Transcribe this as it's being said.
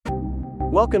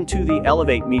Welcome to the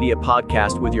Elevate Media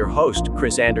Podcast with your host,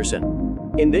 Chris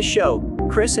Anderson. In this show,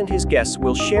 Chris and his guests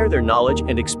will share their knowledge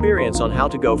and experience on how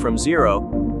to go from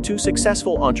zero to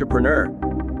successful entrepreneur.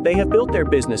 They have built their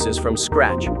businesses from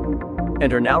scratch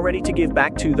and are now ready to give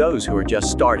back to those who are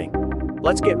just starting.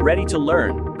 Let's get ready to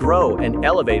learn, grow, and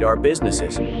elevate our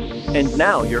businesses. And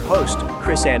now, your host,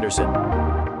 Chris Anderson.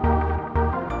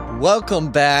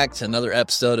 Welcome back to another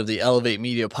episode of the Elevate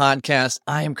Media Podcast.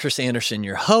 I am Chris Anderson,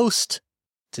 your host.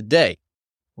 Today,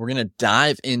 we're going to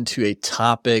dive into a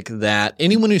topic that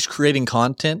anyone who's creating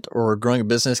content or growing a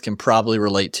business can probably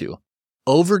relate to: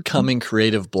 overcoming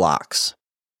creative blocks.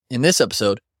 In this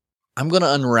episode, I'm going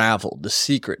to unravel the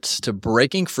secrets to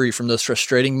breaking free from those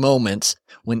frustrating moments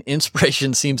when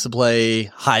inspiration seems to play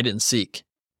hide and seek.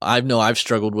 I know I've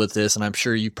struggled with this, and I'm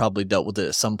sure you've probably dealt with it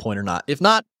at some point or not. If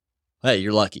not, hey,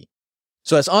 you're lucky.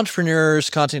 So as entrepreneurs,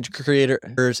 content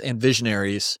creators, and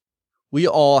visionaries, we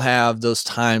all have those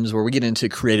times where we get into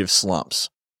creative slumps.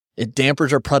 It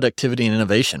dampers our productivity and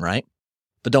innovation, right?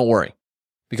 But don't worry,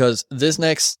 because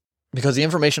the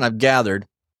information I've gathered,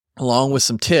 along with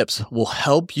some tips, will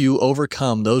help you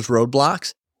overcome those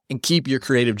roadblocks and keep your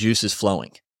creative juices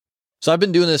flowing. So I've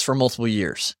been doing this for multiple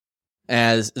years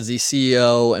as the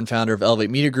CEO and founder of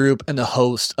Elevate Media Group and the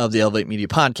host of the Elevate Media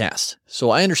Podcast. So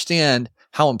I understand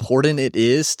how important it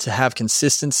is to have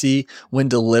consistency when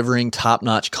delivering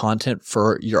top-notch content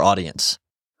for your audience.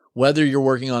 Whether you're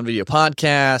working on video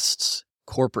podcasts,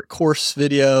 corporate course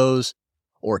videos,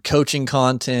 or coaching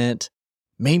content,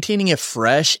 maintaining a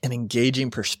fresh and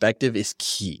engaging perspective is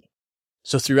key.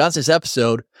 So throughout this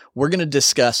episode, we're going to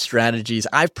discuss strategies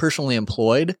I've personally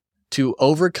employed to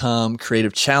overcome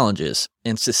creative challenges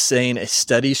and sustain a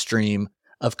steady stream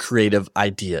of creative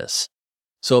ideas.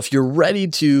 So if you're ready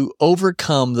to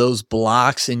overcome those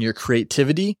blocks in your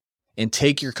creativity and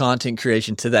take your content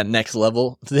creation to that next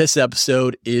level, this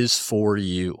episode is for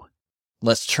you.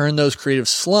 Let's turn those creative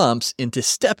slumps into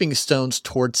stepping stones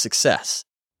towards success.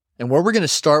 And where we're going to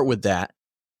start with that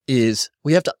is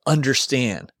we have to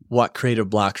understand what creative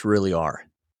blocks really are.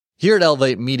 Here at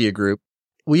Elevate Media Group,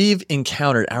 we've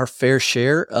encountered our fair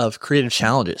share of creative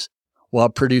challenges while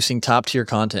producing top-tier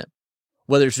content,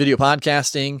 whether it's video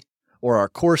podcasting, or our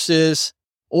courses,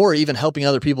 or even helping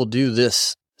other people do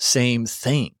this same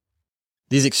thing.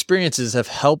 These experiences have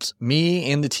helped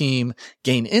me and the team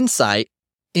gain insight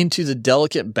into the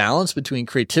delicate balance between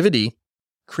creativity.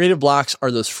 Creative blocks are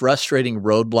those frustrating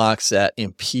roadblocks that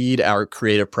impede our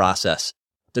creative process.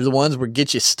 They're the ones that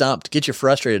get you stumped, get you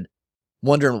frustrated,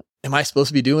 wondering, am I supposed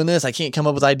to be doing this? I can't come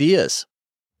up with ideas.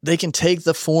 They can take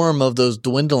the form of those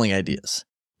dwindling ideas,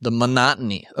 the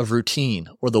monotony of routine,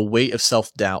 or the weight of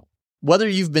self-doubt. Whether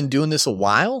you've been doing this a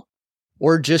while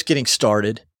or just getting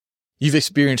started, you've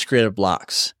experienced creative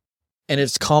blocks, and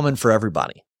it's common for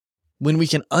everybody. When we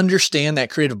can understand that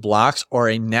creative blocks are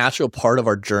a natural part of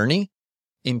our journey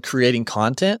in creating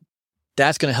content,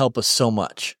 that's going to help us so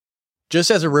much.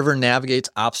 Just as a river navigates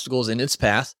obstacles in its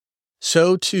path,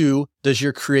 so too does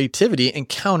your creativity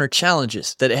encounter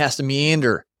challenges that it has to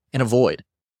meander and avoid.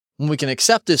 When we can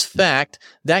accept this fact,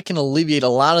 that can alleviate a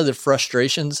lot of the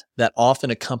frustrations that often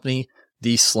accompany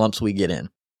these slumps we get in.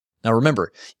 Now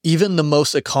remember, even the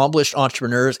most accomplished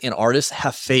entrepreneurs and artists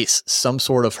have faced some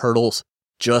sort of hurdles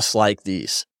just like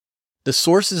these. The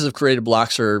sources of creative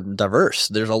blocks are diverse.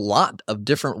 There's a lot of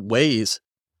different ways.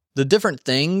 The different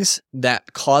things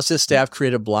that cause us to have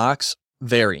creative blocks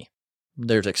vary.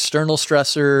 There's external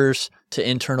stressors to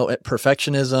internal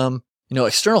perfectionism.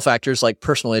 External factors like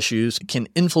personal issues can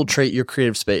infiltrate your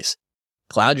creative space,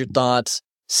 cloud your thoughts,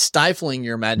 stifling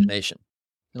your imagination.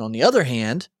 And on the other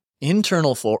hand,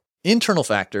 internal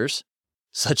factors,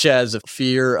 such as a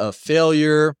fear of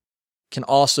failure, can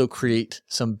also create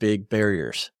some big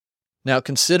barriers. Now,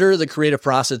 consider the creative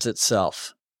process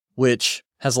itself, which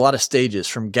has a lot of stages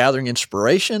from gathering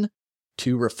inspiration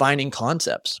to refining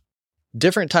concepts.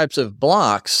 Different types of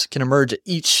blocks can emerge at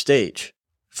each stage.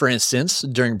 For instance,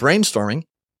 during brainstorming,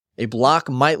 a block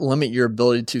might limit your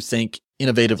ability to think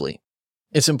innovatively.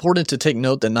 It's important to take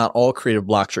note that not all creative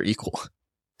blocks are equal.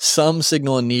 Some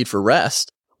signal a need for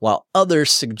rest, while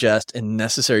others suggest a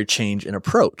necessary change in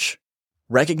approach.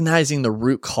 Recognizing the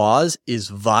root cause is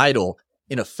vital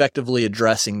in effectively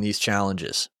addressing these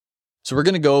challenges. So we're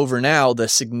going to go over now the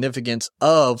significance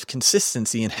of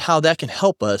consistency and how that can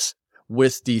help us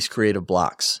with these creative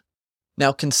blocks.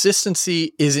 Now,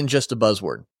 consistency isn't just a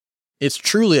buzzword. It's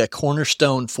truly a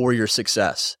cornerstone for your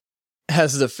success.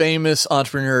 As the famous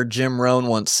entrepreneur Jim Rohn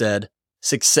once said,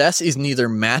 success is neither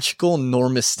magical nor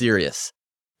mysterious.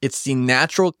 It's the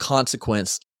natural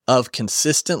consequence of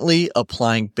consistently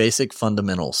applying basic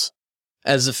fundamentals.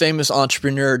 As the famous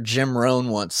entrepreneur Jim Rohn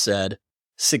once said,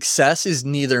 success is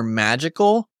neither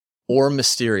magical or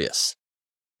mysterious.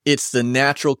 It's the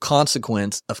natural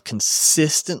consequence of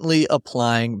consistently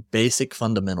applying basic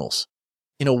fundamentals.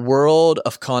 In a world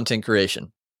of content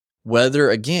creation, whether,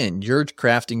 again, you're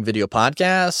crafting video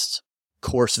podcasts,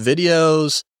 course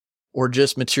videos, or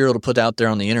just material to put out there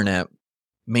on the internet,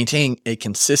 maintaining a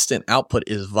consistent output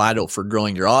is vital for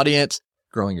growing your audience,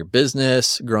 growing your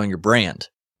business, growing your brand.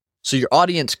 So your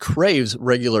audience craves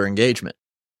regular engagement,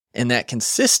 and that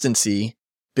consistency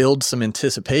builds some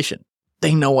anticipation.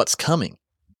 They know what's coming.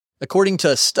 According to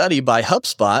a study by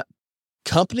HubSpot,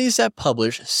 companies that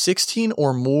publish 16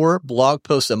 or more blog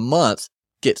posts a month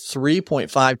get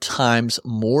 3.5 times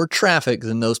more traffic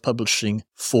than those publishing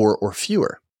 4 or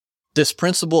fewer. This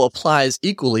principle applies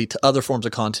equally to other forms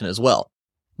of content as well.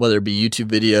 Whether it be YouTube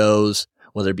videos,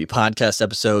 whether it be podcast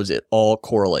episodes, it all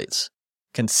correlates.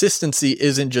 Consistency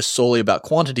isn't just solely about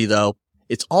quantity, though.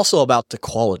 It's also about the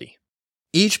quality.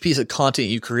 Each piece of content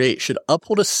you create should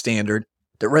uphold a standard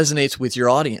that resonates with your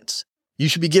audience. You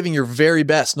should be giving your very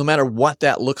best, no matter what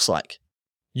that looks like.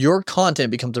 Your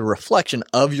content becomes a reflection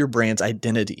of your brand's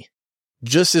identity.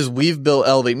 Just as we've built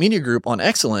Elevate Media Group on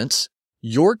excellence,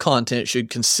 your content should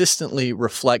consistently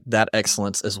reflect that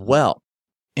excellence as well.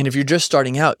 And if you're just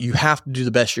starting out, you have to do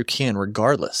the best you can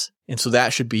regardless. And so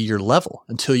that should be your level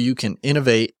until you can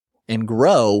innovate and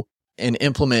grow and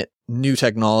implement new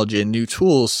technology and new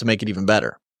tools to make it even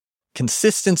better.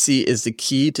 Consistency is the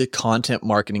key to content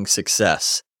marketing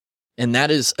success. And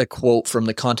that is a quote from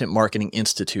the Content Marketing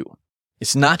Institute.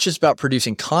 It's not just about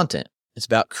producing content. It's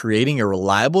about creating a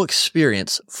reliable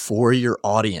experience for your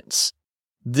audience.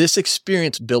 This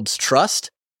experience builds trust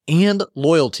and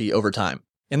loyalty over time.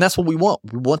 And that's what we want.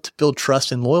 We want to build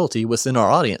trust and loyalty within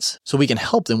our audience so we can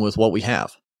help them with what we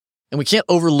have. And we can't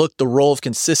overlook the role of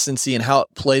consistency and how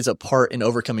it plays a part in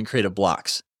overcoming creative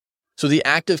blocks. So the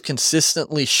act of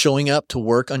consistently showing up to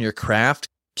work on your craft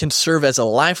can serve as a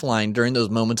lifeline during those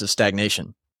moments of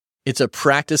stagnation. It's a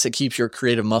practice that keeps your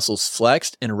creative muscles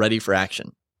flexed and ready for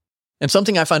action. And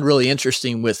something I find really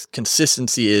interesting with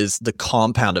consistency is the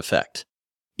compound effect.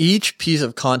 Each piece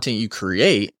of content you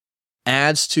create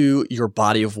adds to your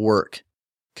body of work,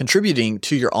 contributing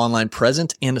to your online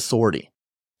presence and authority.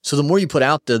 So the more you put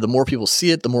out there, the more people see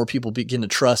it, the more people begin to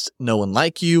trust, know, and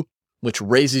like you, which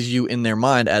raises you in their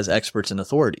mind as experts and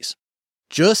authorities.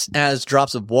 Just as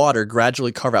drops of water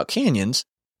gradually carve out canyons,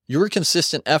 your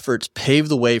consistent efforts pave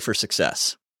the way for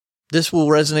success. This will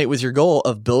resonate with your goal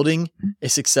of building a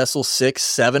successful 6,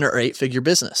 7, or 8-figure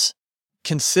business.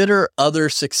 Consider other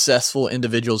successful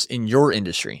individuals in your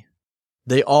industry.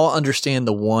 They all understand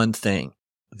the one thing.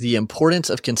 The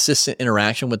importance of consistent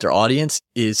interaction with their audience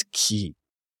is key.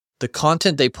 The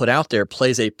content they put out there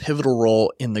plays a pivotal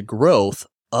role in the growth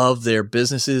of their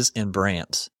businesses and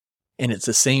brands. And it's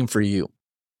the same for you.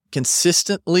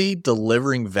 Consistently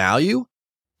delivering value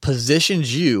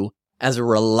positions you as a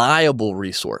reliable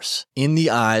resource in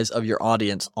the eyes of your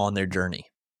audience on their journey.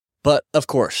 But of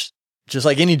course, just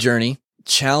like any journey,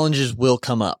 challenges will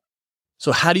come up.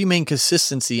 So how do you maintain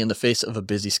consistency in the face of a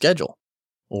busy schedule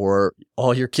or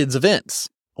all your kids' events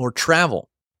or travel?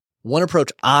 One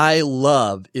approach I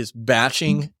love is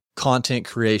batching content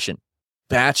creation,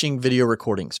 batching video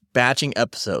recordings, batching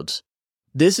episodes.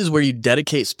 This is where you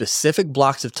dedicate specific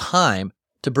blocks of time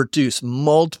to produce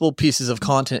multiple pieces of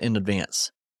content in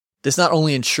advance. This not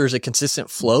only ensures a consistent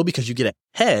flow because you get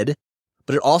ahead,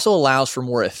 but it also allows for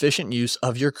more efficient use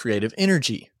of your creative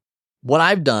energy. What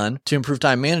I've done to improve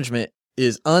time management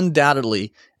is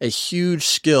undoubtedly a huge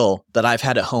skill that I've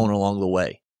had to hone along the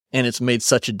way, and it's made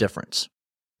such a difference.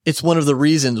 It's one of the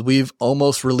reasons we've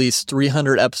almost released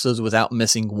 300 episodes without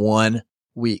missing 1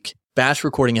 week. Batch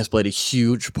recording has played a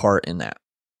huge part in that.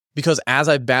 Because as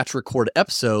I batch record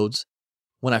episodes,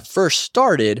 when I first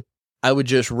started, I would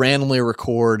just randomly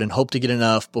record and hope to get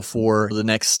enough before the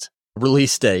next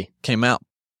release day came out.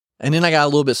 And then I got a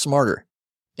little bit smarter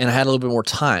and I had a little bit more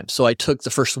time. So I took the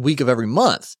first week of every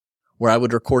month where I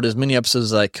would record as many episodes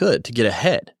as I could to get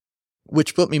ahead,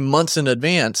 which put me months in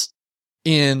advance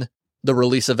in the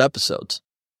release of episodes.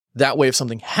 That way, if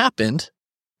something happened,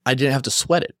 I didn't have to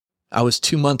sweat it. I was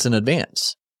 2 months in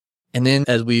advance. And then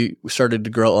as we started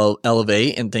to grow,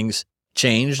 elevate, and things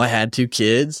changed, I had 2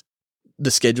 kids,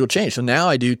 the schedule changed. So now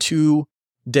I do 2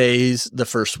 days the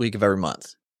first week of every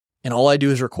month. And all I do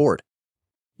is record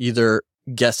either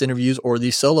guest interviews or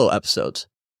these solo episodes.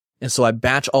 And so I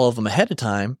batch all of them ahead of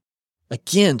time,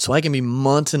 again, so I can be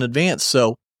months in advance.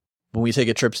 So when we take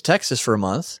a trip to Texas for a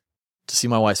month to see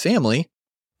my wife's family,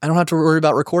 I don't have to worry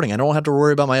about recording. I don't have to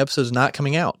worry about my episodes not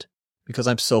coming out because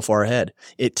I'm so far ahead.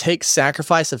 It takes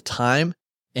sacrifice of time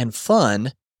and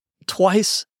fun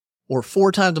twice or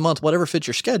 4 times a month, whatever fits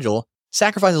your schedule.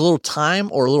 Sacrifice a little time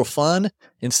or a little fun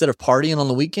instead of partying on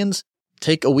the weekends.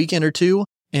 Take a weekend or 2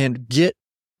 and get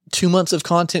 2 months of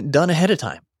content done ahead of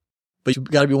time. But you've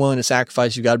got to be willing to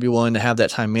sacrifice. You've got to be willing to have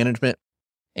that time management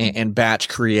and batch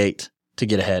create to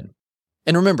get ahead.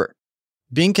 And remember,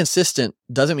 being consistent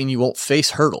doesn't mean you won't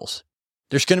face hurdles.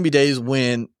 There's going to be days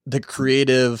when the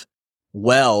creative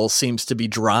well seems to be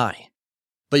dry,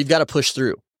 but you've got to push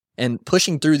through. And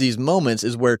pushing through these moments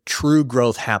is where true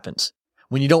growth happens.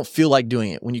 When you don't feel like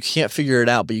doing it, when you can't figure it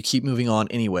out, but you keep moving on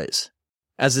anyways.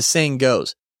 As the saying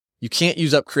goes, you can't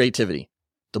use up creativity.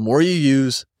 The more you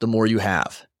use, the more you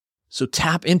have. So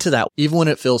tap into that even when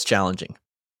it feels challenging.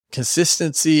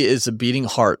 Consistency is the beating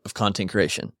heart of content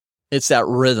creation. It's that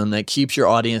rhythm that keeps your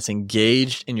audience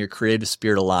engaged and your creative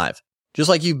spirit alive. Just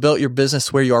like you've built your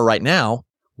business where you are right now,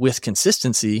 with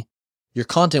consistency, your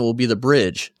content will be the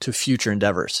bridge to future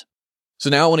endeavors. So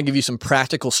now I want to give you some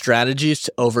practical strategies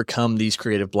to overcome these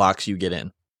creative blocks you get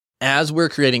in. As we're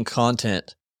creating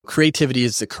content, creativity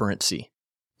is the currency.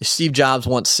 Steve Jobs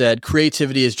once said,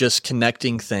 creativity is just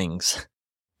connecting things.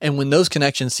 And when those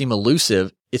connections seem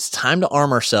elusive, it's time to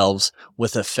arm ourselves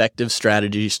with effective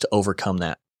strategies to overcome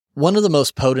that. One of the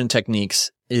most potent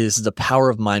techniques is the power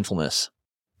of mindfulness.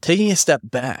 Taking a step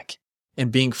back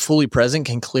and being fully present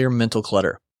can clear mental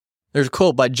clutter. There's a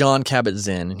quote by Jon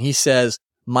Kabat-Zinn, and he says,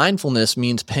 mindfulness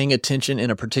means paying attention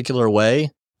in a particular way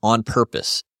on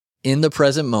purpose, in the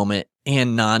present moment,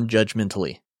 and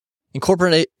non-judgmentally.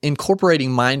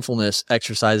 Incorporating mindfulness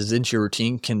exercises into your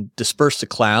routine can disperse the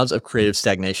clouds of creative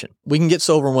stagnation. We can get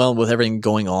so overwhelmed with everything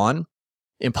going on,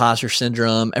 imposter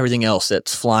syndrome, everything else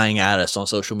that's flying at us on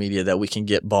social media, that we can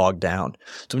get bogged down.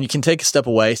 So when you can take a step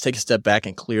away, take a step back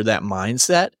and clear that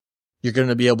mindset, you're going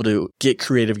to be able to get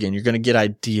creative again. You're going to get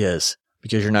ideas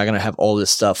because you're not going to have all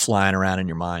this stuff flying around in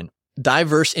your mind.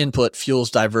 Diverse input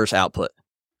fuels diverse output.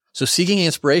 So seeking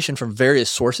inspiration from various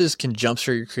sources can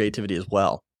jumpstart your creativity as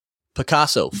well.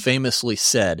 Picasso famously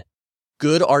said,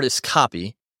 "Good artists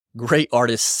copy, great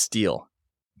artists steal."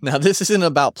 Now, this isn't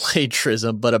about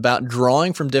plagiarism, but about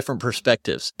drawing from different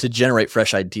perspectives to generate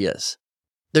fresh ideas.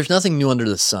 There's nothing new under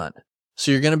the sun.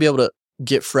 So you're going to be able to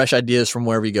get fresh ideas from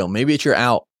wherever you go. Maybe it's you're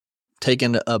out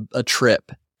taking a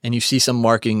trip and you see some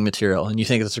marketing material and you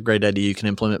think that's a great idea. You can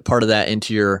implement part of that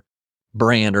into your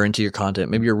brand or into your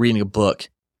content. Maybe you're reading a book.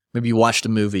 Maybe you watched a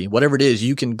movie. Whatever it is,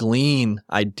 you can glean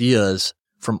ideas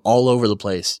from all over the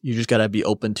place. You just got to be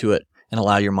open to it and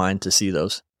allow your mind to see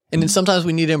those. And then sometimes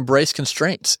we need to embrace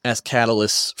constraints as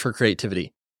catalysts for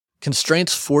creativity.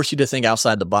 Constraints force you to think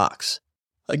outside the box.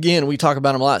 Again, we talk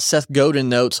about them a lot. Seth Godin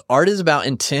notes, art is about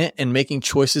intent and making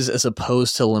choices as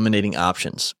opposed to eliminating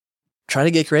options. Try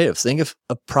to get creative. Think of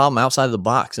a problem outside of the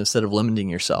box instead of limiting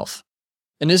yourself.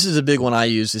 And this is a big one I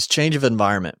use, is change of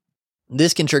environment.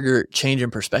 This can trigger change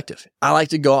in perspective. I like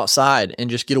to go outside and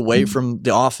just get away from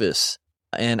the office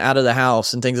and out of the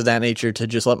house and things of that nature to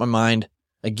just let my mind,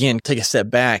 again, take a step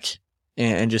back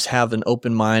and just have an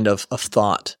open mind of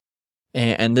thought.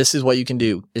 And this is what you can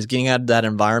do, is getting out of that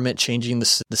environment, changing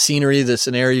the scenery, the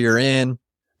scenario you're in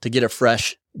to get a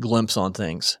fresh glimpse on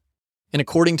things. And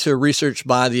according to research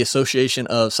by the Association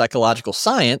of Psychological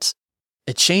Science,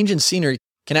 a change in scenery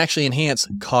can actually enhance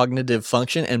cognitive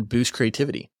function and boost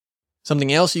creativity.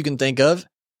 Something else you can think of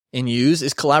and use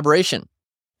is collaboration.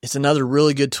 It's another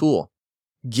really good tool.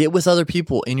 Get with other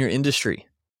people in your industry.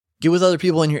 Get with other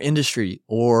people in your industry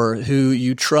or who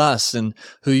you trust and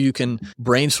who you can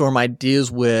brainstorm ideas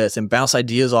with and bounce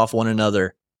ideas off one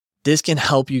another. This can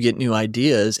help you get new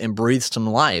ideas and breathe some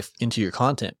life into your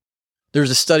content. There's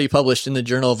a study published in the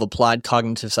Journal of Applied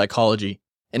Cognitive Psychology,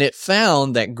 and it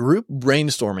found that group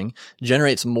brainstorming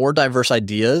generates more diverse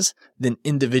ideas than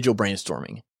individual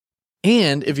brainstorming.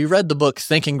 And if you read the book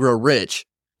Think and Grow Rich,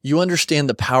 you understand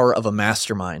the power of a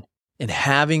mastermind and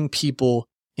having people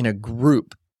in a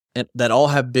group that all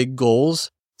have big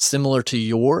goals similar to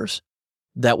yours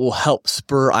that will help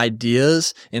spur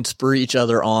ideas and spur each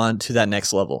other on to that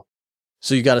next level.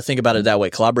 So you got to think about it that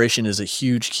way. Collaboration is a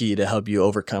huge key to help you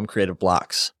overcome creative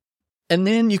blocks. And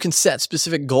then you can set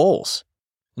specific goals.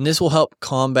 And this will help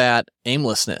combat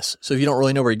aimlessness. So if you don't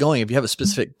really know where you're going, if you have a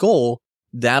specific goal,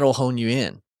 that'll hone you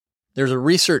in. There's a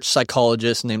research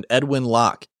psychologist named Edwin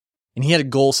Locke, and he had a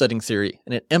goal-setting theory,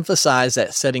 and it emphasized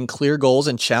that setting clear goals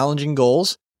and challenging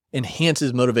goals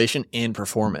enhances motivation and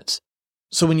performance.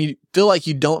 So when you feel like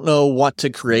you don't know what to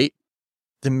create,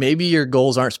 then maybe your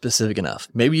goals aren't specific enough.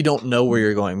 Maybe you don't know where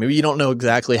you're going. Maybe you don't know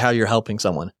exactly how you're helping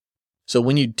someone. So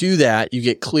when you do that, you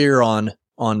get clear on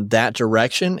on that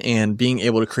direction and being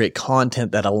able to create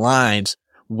content that aligns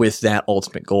with that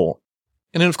ultimate goal.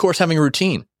 And then, of course, having a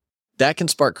routine. That can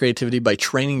spark creativity by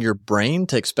training your brain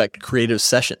to expect creative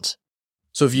sessions.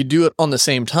 So if you do it on the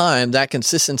same time, that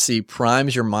consistency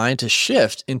primes your mind to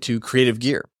shift into creative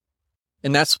gear.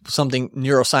 And that's something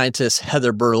neuroscientist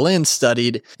Heather Berlin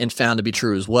studied and found to be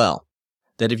true as well.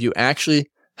 That if you actually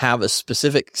have a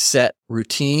specific set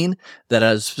routine that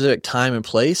at a specific time and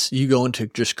place, you go into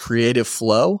just creative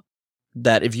flow,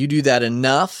 that if you do that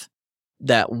enough,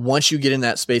 that once you get in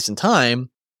that space and time,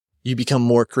 you become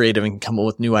more creative and come up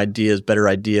with new ideas, better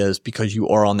ideas, because you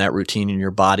are on that routine and your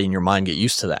body and your mind get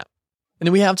used to that. And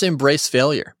then we have to embrace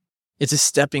failure. It's a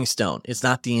stepping stone. It's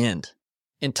not the end.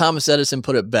 And Thomas Edison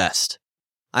put it best.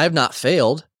 I have not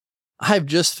failed. I have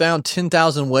just found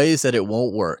 10,000 ways that it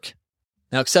won't work.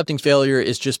 Now, accepting failure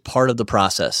is just part of the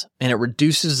process, and it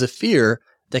reduces the fear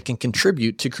that can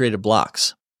contribute to creative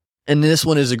blocks. And this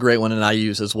one is a great one, and I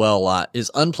use as well a lot, is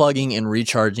unplugging and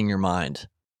recharging your mind.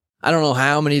 I don't know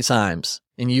how many times,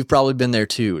 and you've probably been there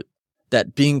too,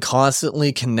 that being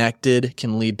constantly connected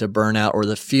can lead to burnout or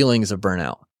the feelings of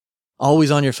burnout.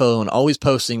 Always on your phone, always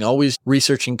posting, always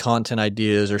researching content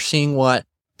ideas or seeing what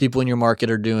people in your market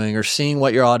are doing or seeing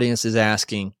what your audience is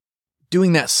asking.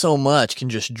 Doing that so much can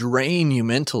just drain you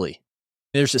mentally.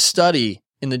 There's a study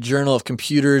in the Journal of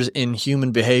Computers in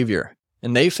Human Behavior,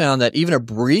 and they found that even a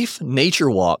brief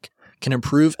nature walk can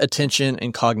improve attention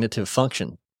and cognitive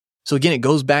function. So again, it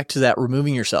goes back to that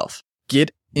removing yourself.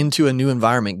 Get into a new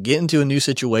environment. Get into a new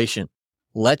situation.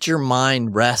 Let your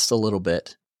mind rest a little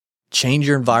bit. Change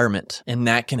your environment, and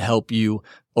that can help you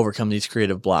overcome these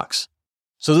creative blocks.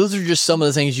 So those are just some of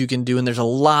the things you can do, and there's a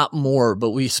lot more, but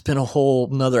we spent a whole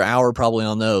another hour probably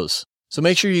on those. So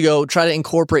make sure you go try to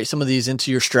incorporate some of these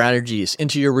into your strategies,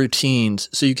 into your routines,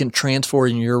 so you can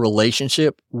transform your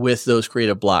relationship with those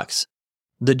creative blocks.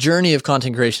 The journey of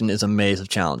content creation is a maze of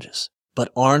challenges.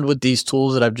 But armed with these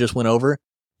tools that I've just went over,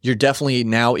 you're definitely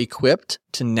now equipped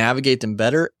to navigate them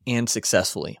better and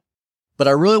successfully. But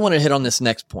I really want to hit on this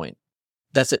next point.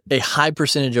 That's a high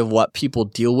percentage of what people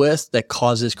deal with that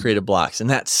causes creative blocks, and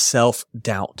that's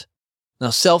self-doubt. Now,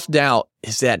 self-doubt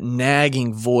is that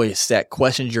nagging voice that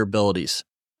questions your abilities,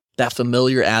 that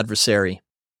familiar adversary.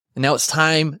 And now it's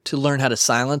time to learn how to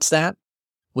silence that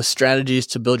with strategies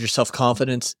to build your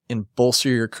self-confidence and bolster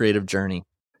your creative journey.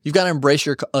 You've got to embrace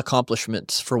your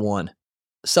accomplishments, for one.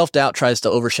 Self-doubt tries to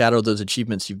overshadow those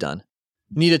achievements you've done.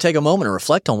 You need to take a moment and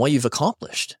reflect on what you've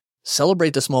accomplished.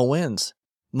 Celebrate the small wins.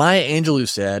 Maya Angelou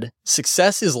said,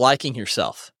 success is liking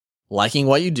yourself, liking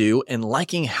what you do, and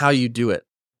liking how you do it.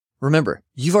 Remember,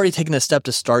 you've already taken a step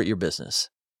to start your business.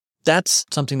 That's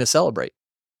something to celebrate.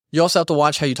 You also have to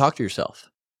watch how you talk to yourself.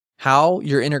 How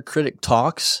your inner critic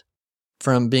talks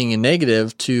from being a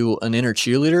negative to an inner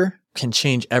cheerleader can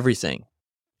change everything.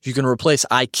 If you can replace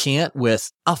I can't with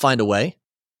I'll find a way,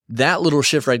 that little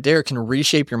shift right there can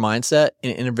reshape your mindset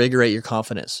and invigorate your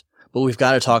confidence. But we've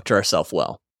got to talk to ourselves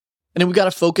well. And then we've got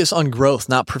to focus on growth,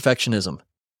 not perfectionism.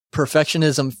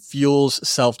 Perfectionism fuels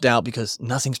self-doubt because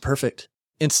nothing's perfect.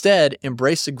 Instead,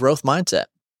 embrace the growth mindset.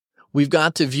 We've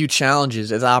got to view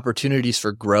challenges as opportunities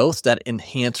for growth that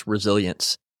enhance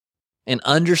resilience. And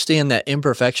understand that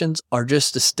imperfections are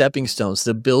just the stepping stones,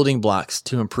 the building blocks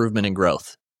to improvement and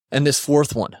growth. And this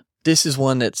fourth one, this is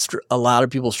one that a lot of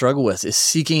people struggle with, is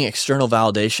seeking external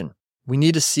validation. We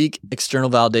need to seek external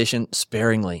validation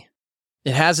sparingly.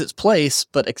 It has its place,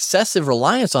 but excessive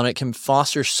reliance on it can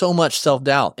foster so much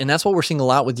self-doubt. And that's what we're seeing a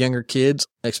lot with younger kids,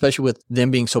 especially with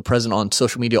them being so present on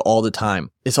social media all the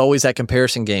time. It's always that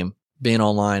comparison game being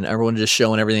online. Everyone just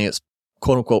showing everything that's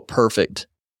quote unquote perfect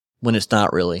when it's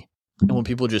not really. And when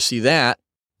people just see that,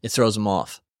 it throws them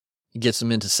off. It gets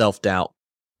them into self-doubt.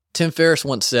 Tim Ferriss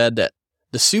once said that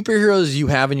the superheroes you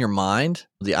have in your mind,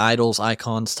 the idols,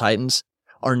 icons, titans,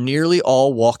 are nearly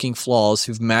all walking flaws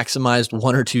who've maximized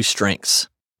one or two strengths.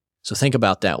 So think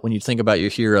about that when you think about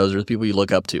your heroes or the people you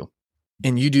look up to.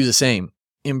 And you do the same.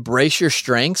 Embrace your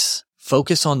strengths,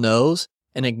 focus on those,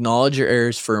 and acknowledge your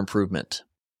areas for improvement.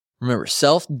 Remember,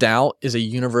 self-doubt is a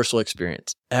universal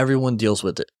experience. Everyone deals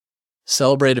with it.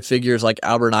 Celebrated figures like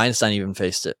Albert Einstein even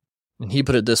faced it. And he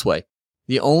put it this way: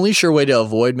 the only sure way to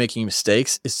avoid making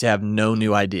mistakes is to have no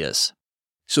new ideas.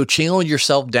 So channel your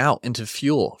self-doubt into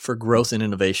fuel for growth and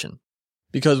innovation.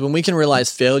 Because when we can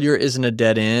realize failure isn't a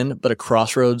dead end, but a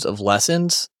crossroads of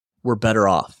lessons, we're better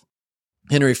off.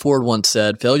 Henry Ford once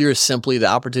said, failure is simply the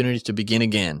opportunity to begin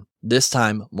again, this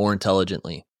time more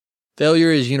intelligently.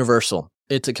 Failure is universal.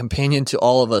 It's a companion to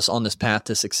all of us on this path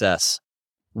to success.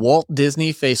 Walt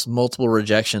Disney faced multiple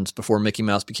rejections before Mickey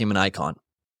Mouse became an icon.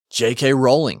 J.K.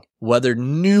 Rowling weathered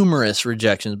numerous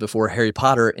rejections before Harry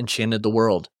Potter enchanted the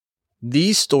world.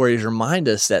 These stories remind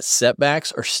us that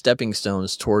setbacks are stepping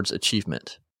stones towards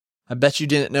achievement. I bet you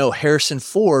didn't know Harrison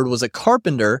Ford was a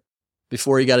carpenter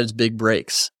before he got his big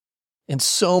breaks. And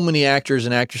so many actors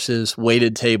and actresses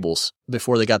waited tables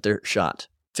before they got their shot.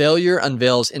 Failure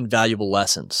unveils invaluable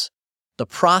lessons. The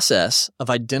process of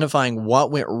identifying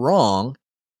what went wrong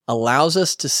allows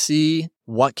us to see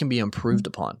what can be improved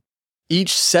upon.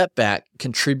 Each setback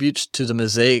contributes to the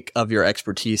mosaic of your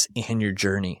expertise and your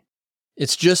journey.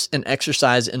 It's just an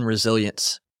exercise in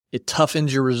resilience. It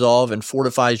toughens your resolve and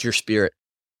fortifies your spirit.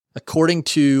 According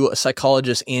to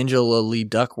psychologist Angela Lee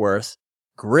Duckworth,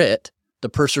 grit, the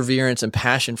perseverance and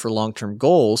passion for long-term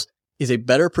goals, is a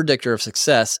better predictor of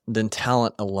success than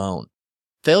talent alone.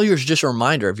 Failure is just a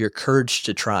reminder of your courage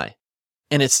to try,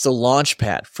 and it's the launch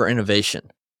pad for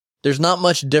innovation. There's not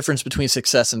much difference between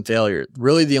success and failure.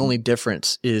 Really, the only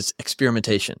difference is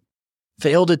experimentation.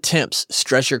 Failed attempts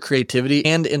stretch your creativity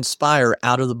and inspire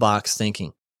out-of-the-box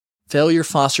thinking. Failure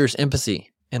fosters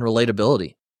empathy and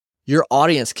relatability. Your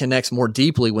audience connects more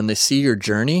deeply when they see your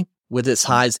journey with its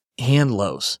highs and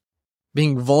lows.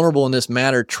 Being vulnerable in this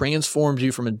matter transforms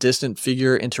you from a distant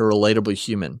figure into a relatable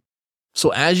human.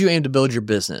 So as you aim to build your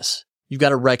business, you've got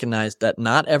to recognize that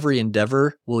not every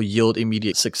endeavor will yield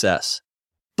immediate success,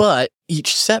 but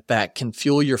each setback can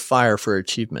fuel your fire for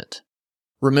achievement.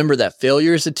 Remember that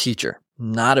failure is a teacher,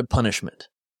 not a punishment.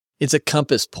 It's a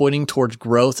compass pointing towards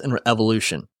growth and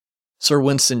evolution. Sir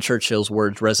Winston Churchill's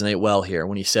words resonate well here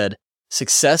when he said,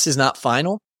 "Success is not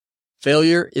final.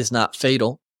 Failure is not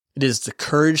fatal. It is the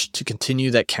courage to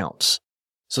continue that counts."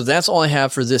 So that's all I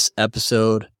have for this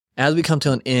episode. As we come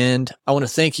to an end, I want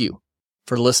to thank you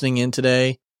for listening in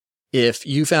today. If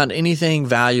you found anything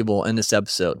valuable in this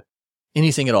episode,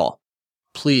 anything at all,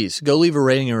 please go leave a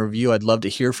rating and review. I'd love to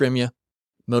hear from you.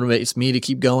 It motivates me to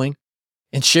keep going.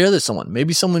 And share this with someone.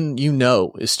 Maybe someone you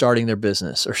know is starting their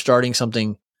business or starting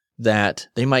something that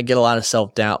they might get a lot of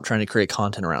self-doubt trying to create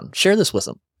content around. Share this with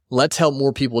them. Let's help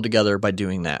more people together by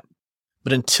doing that.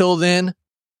 But until then,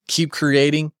 keep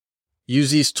creating.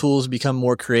 Use these tools to become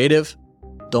more creative.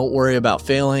 Don't worry about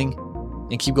failing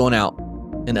and keep going out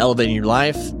and elevating your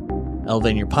life,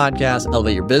 elevating your podcast,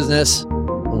 elevate your business.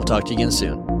 And we'll talk to you again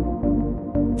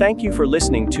soon. Thank you for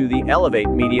listening to the Elevate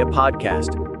Media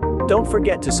Podcast. Don't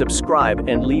forget to subscribe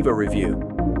and leave a review.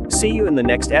 See you in the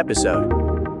next episode.